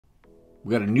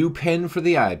We got a new pen for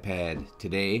the iPad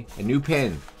today. A new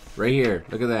pen. Right here.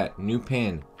 Look at that. New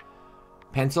pen.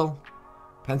 Pencil?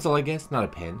 Pencil, I guess? Not a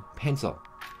pen. Pencil.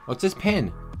 Oh, it says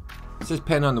pen. It says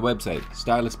pen on the website.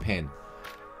 Stylus pen.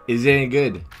 Is it any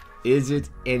good? Is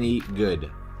it any good?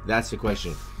 That's the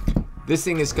question. This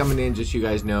thing is coming in, just so you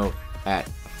guys know, at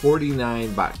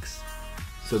 49 bucks.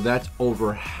 So that's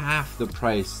over half the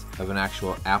price of an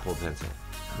actual Apple Pencil.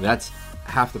 That's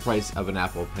half the price of an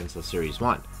Apple Pencil Series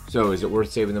 1. So is it worth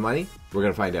saving the money? We're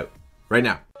gonna find out right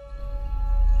now.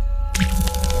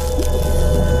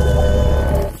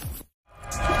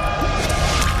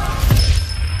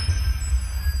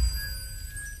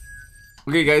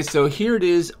 Okay guys, so here it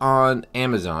is on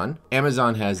Amazon.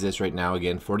 Amazon has this right now,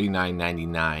 again,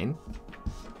 $49.99.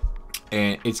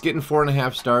 And it's getting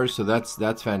 4.5 stars, so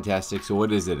that's fantastic. So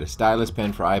what is it? A stylus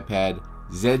pen for iPad,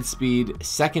 Zspeed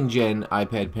 2nd gen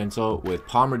iPad pencil with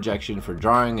palm rejection for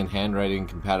drawing and handwriting,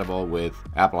 compatible with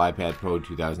Apple iPad Pro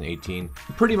 2018.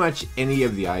 Pretty much any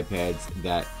of the iPads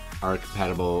that are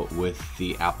compatible with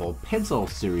the Apple Pencil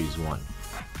Series 1.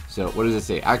 So what does it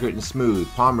say? Accurate and smooth,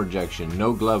 palm rejection,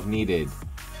 no glove needed,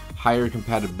 higher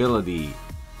compatibility.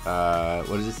 What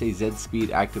does it say?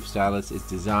 Zspeed active stylus is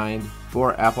designed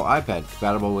for Apple iPad,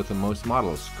 compatible with the most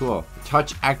models. Cool.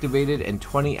 Touch activated and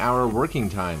 20-hour working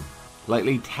time.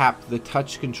 Lightly tap the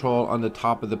touch control on the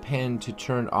top of the pen to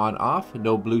turn on off.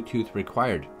 No Bluetooth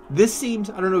required. This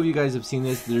seems, I don't know if you guys have seen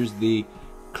this. There's the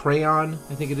crayon,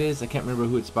 I think it is. I can't remember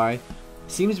who it's by.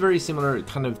 Seems very similar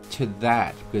kind of to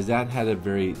that, because that had a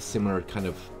very similar kind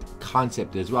of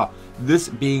concept as well. This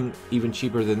being even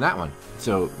cheaper than that one.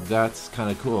 So that's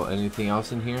kind of cool. Anything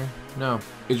else in here? No.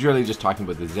 It's really just talking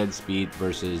about the Zspeed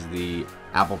versus the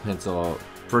Apple Pencil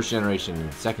 1st generation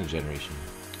and 2nd generation.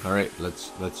 All right,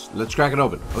 let's crack it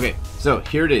open. Okay, so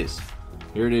here it is.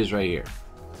 Here it is right here.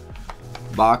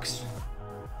 Box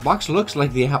looks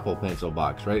like the Apple Pencil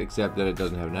box, right? Except that it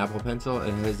doesn't have an Apple Pencil.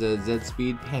 It has a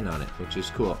Zspeed pen on it, which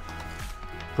is cool.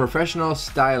 Professional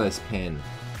stylus pen.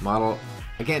 Model,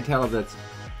 I can't tell if that's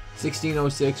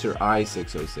 1606 or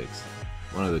i606.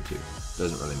 One of the two.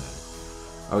 Doesn't really matter.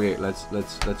 Okay,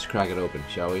 let's crack it open,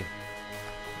 shall we?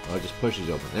 Oh, it just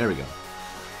pushes open. There we go.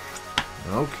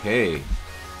 Okay.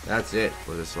 That's it.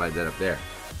 We'll just slide that up there.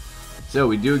 So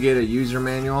we do get a user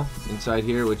manual inside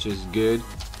here, which is good.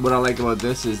 What I like about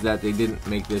this is that they didn't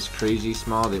make this crazy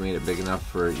small. They made it big enough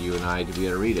for you and I to be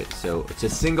able to read it. So it's a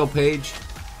single page,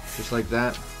 just like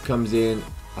that. Comes in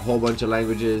a whole bunch of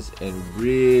languages, and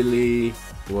really,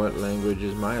 what language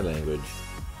is my language?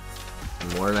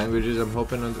 More languages I'm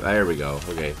hoping on. There we go.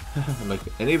 Okay. I'm like,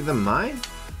 any of them mine?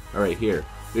 All right, here.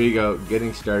 There you go.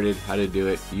 Getting started, how to do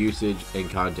it, usage, and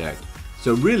contact.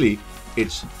 So really,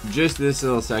 it's just this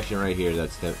little section right here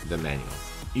that's the manual.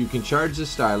 You can charge the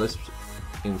stylus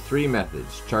in 3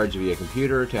 methods. Charge via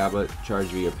computer or tablet, charge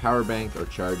via power bank, or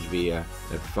charge via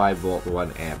a 5-volt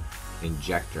 1-amp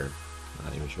injector. I'm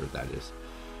not even sure what that is.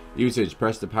 Usage,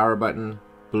 press the power button,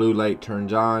 blue light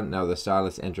turns on, now the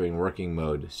stylus entering working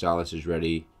mode. Stylus is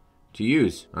ready to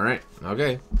use. Alright,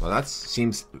 okay. Well, that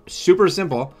seems super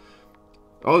simple.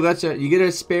 Oh, that's it. You get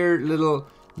a spare little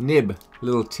nib,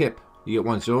 little tip. You get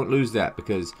one, so don't lose that,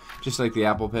 because just like the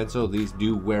Apple Pencil, these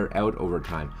do wear out over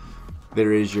time.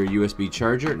 There is your USB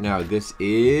charger. Now this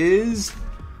is,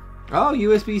 oh,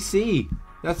 USB-C.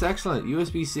 That's excellent.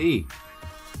 USB-C.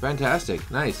 Fantastic.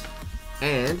 Nice.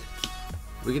 And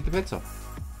we get the pencil.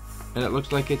 And it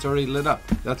looks like it's already lit up.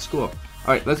 That's cool. All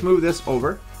right, let's move this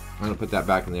over. I'm going to put that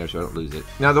back in there so I don't lose it.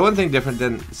 Now, the one thing different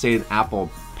than, say, an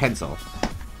Apple Pencil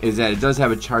is that it does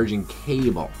have a charging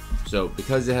cable. So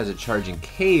because it has a charging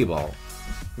cable,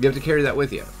 you have to carry that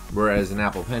with you. Whereas an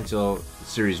Apple Pencil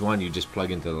Series 1, you just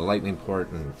plug into the Lightning port,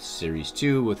 and Series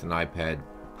 2 with an iPad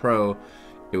Pro,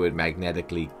 it would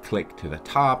magnetically click to the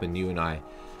top, and you and I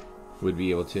would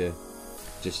be able to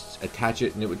just attach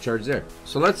it and it would charge there.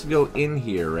 So let's go in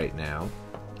here right now.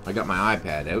 I got my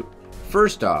iPad out.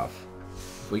 First off,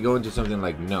 if we go into something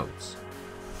like notes,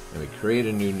 and we create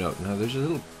a new note. Now there's a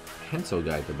little pencil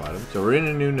guy at the bottom. So we're in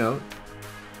a new note.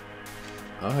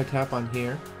 Oh, I tap on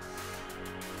here.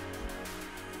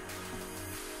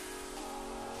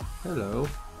 Hello.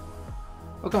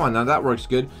 Oh, come on, now that works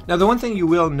good. Now, the one thing you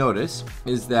will notice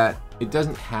is that it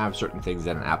doesn't have certain things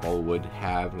that an Apple would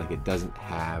have. Like, it doesn't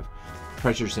have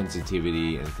pressure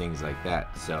sensitivity and things like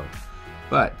that. So,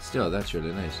 but still, that's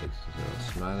really nice. It's a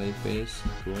little smiley face.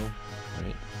 Cool.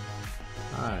 Right.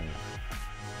 Hi.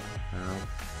 Now,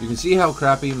 you can see how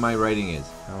crappy my writing is.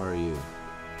 How are you?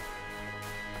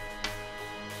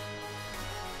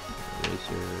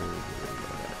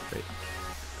 Right.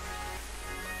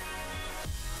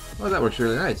 Oh, that works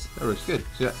really nice. That works good.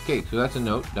 So, okay, so that's a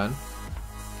note done.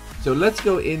 So let's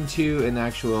go into an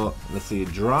actual, let's see,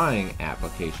 drawing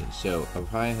application. So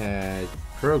if I had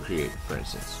Procreate, for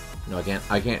instance. No,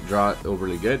 I can't draw it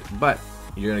overly good, but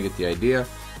you're gonna get the idea.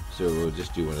 So we'll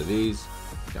just do one of these.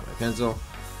 Got my pencil.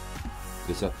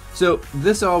 So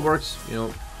this all works, you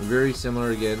know, very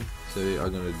similar again. So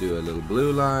I'm gonna do a little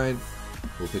blue line.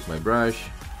 We'll pick my brush.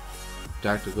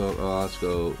 Tactical. Oh,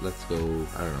 let's go.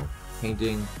 I don't know.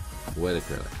 Painting. Wet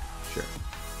acrylic. Sure.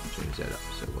 Change that up.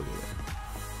 So we'll get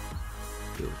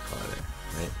it. Do a color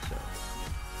there, right? So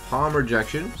palm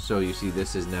rejection. So you see,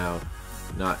 this is now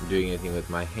not doing anything with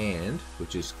my hand,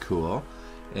 which is cool,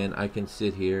 and I can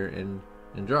sit here and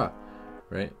draw,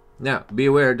 right? Now, be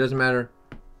aware, it doesn't matter.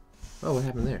 Oh, what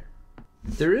happened there?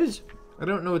 There is, I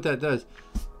don't know what that does.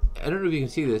 I don't know if you can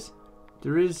see this.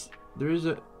 There is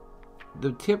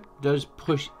the tip does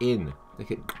push in,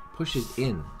 like it pushes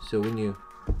in. So when you,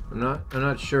 I'm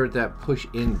not sure what that push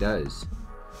in does.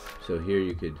 So here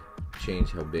you could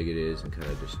change how big it is and kind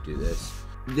of just do this.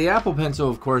 The Apple Pencil,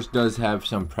 of course, does have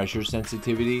some pressure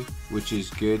sensitivity, which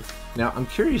is good. Now, I'm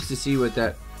curious to see what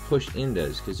that push in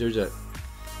does, because there's a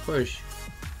push,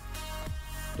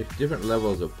 there's different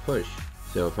levels of push.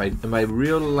 So if am I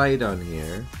real light on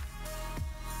here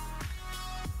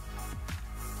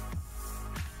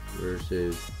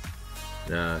versus,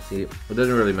 nah, see, it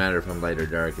doesn't really matter if I'm light or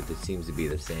dark, it just seems to be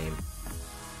the same.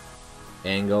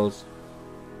 Angles.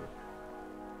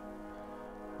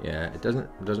 Yeah, it doesn't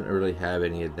really have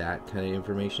any of that kind of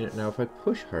information. Now if I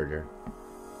push harder,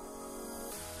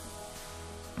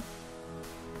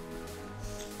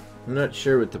 I'm not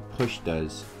sure what the push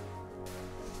does,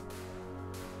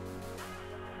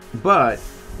 but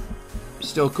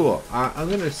still cool. I'm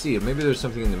gonna see it. Maybe there's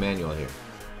something in the manual here.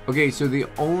 Okay, so the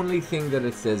only thing that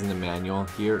it says in the manual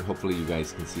here, hopefully you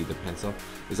guys can see the pencil,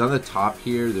 is on the top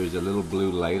here. There's a little blue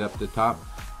light up the top.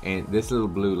 And this little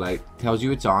blue light tells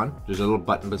you it's on. There's a little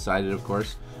button beside it, of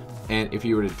course. And if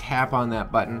you were to tap on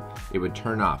that button, it would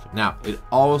turn off. Now, it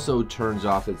also turns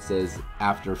off, it says,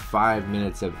 after 5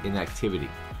 minutes of inactivity.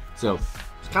 So,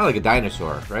 it's kind of like a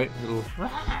dinosaur, right? Little...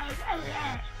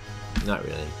 Not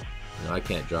really. No, I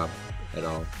can't drop at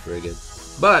all. Very good.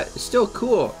 But, still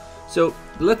cool. So,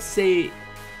 let's say,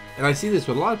 and I see this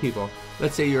with a lot of people,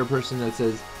 let's say you're a person that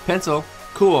says, pencil,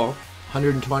 cool.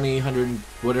 120, 100,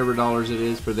 whatever dollars it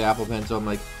is for the Apple Pencil. I'm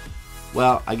like,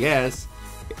 well, I guess,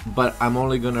 but I'm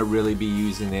only gonna really be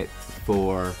using it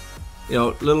for, you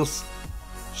know, little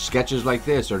sketches like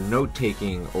this, or note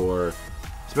taking, or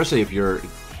especially if you're,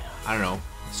 I don't know,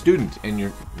 student and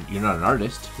you're not an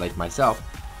artist like myself,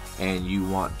 and you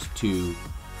want to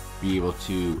be able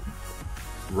to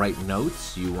write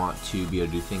notes, you want to be able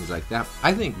to do things like that.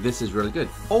 I think this is really good.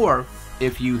 Or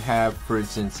if you have, for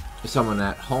instance, someone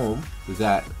at home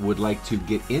that would like to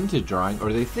get into drawing,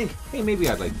 or they think, hey, maybe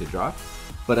I'd like to draw,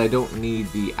 but I don't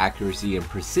need the accuracy and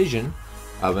precision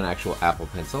of an actual Apple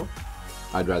Pencil.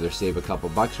 I'd rather save a couple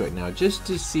bucks right now just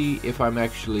to see if I'm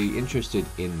actually interested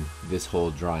in this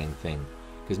whole drawing thing.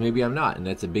 Because maybe I'm not, and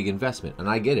that's a big investment. And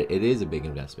I get it, it is a big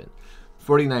investment.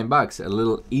 49 bucks, a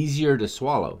little easier to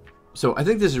swallow. So I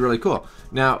think this is really cool.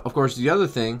 Now, of course, the other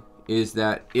thing is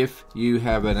that if you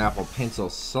have an Apple Pencil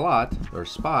slot or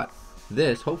spot,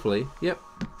 this hopefully, yep,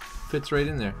 fits right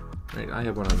in there. Right, I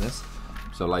have one on this.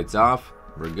 So lights off,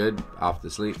 we're good, off to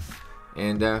sleep,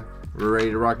 and we're ready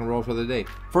to rock and roll for the day.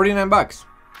 49 bucks.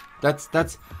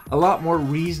 That's a lot more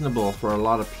reasonable for a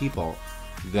lot of people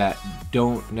that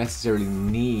don't necessarily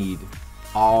need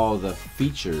all the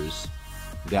features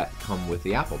that come with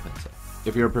the Apple Pencil.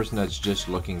 If you're a person that's just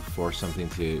looking for something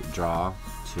to draw,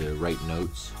 to write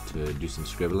notes, to do some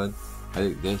scribbling,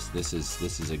 I think this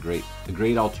is a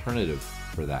great alternative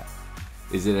for that.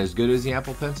 Is it as good as the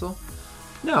Apple Pencil?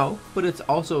 No, but it's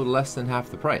also less than half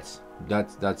the price.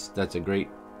 That's a great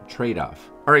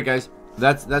trade-off. All right, guys,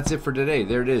 that's it for today.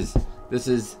 There it is. This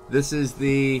is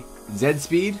the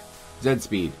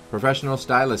Zspeed professional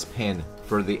stylus pen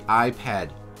for the iPad.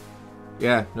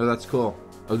 Yeah, no, that's cool.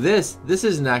 Oh, this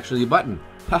isn't actually a button.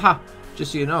 Haha,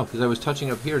 just so you know, because I was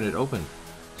touching up here and it opened.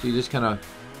 So you just kind of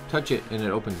touch it and it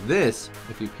opens. This,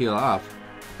 if you peel off,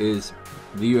 is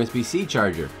the USB-C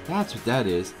charger. That's what that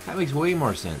is. That makes way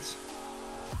more sense.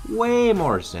 Way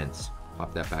more sense.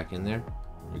 Pop that back in there.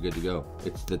 You're good to go.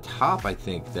 It's the top, I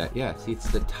think, that, yeah, see,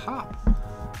 it's the top.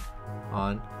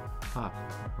 On, off,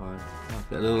 on, off.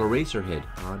 That little eraser head.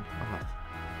 On, off.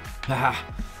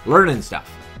 Haha, learning stuff.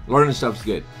 Learning stuff's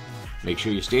good. Make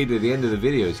sure you stay to the end of the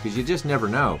videos, because you just never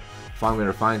know if I'm going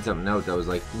to find something out that was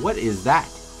like, what is that?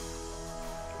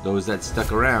 Those that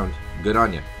stuck around, good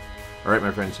on you. Alright, my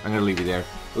friends, I'm going to leave you there.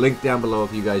 Link down below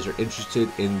if you guys are interested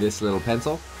in this little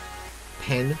pencil,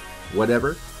 pen,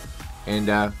 whatever.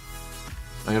 And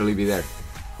I'm gonna leave you there.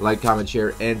 Like, comment,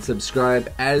 share, and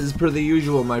subscribe as per the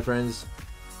usual, my friends.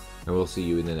 And we'll see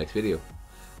you in the next video.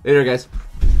 Later, guys.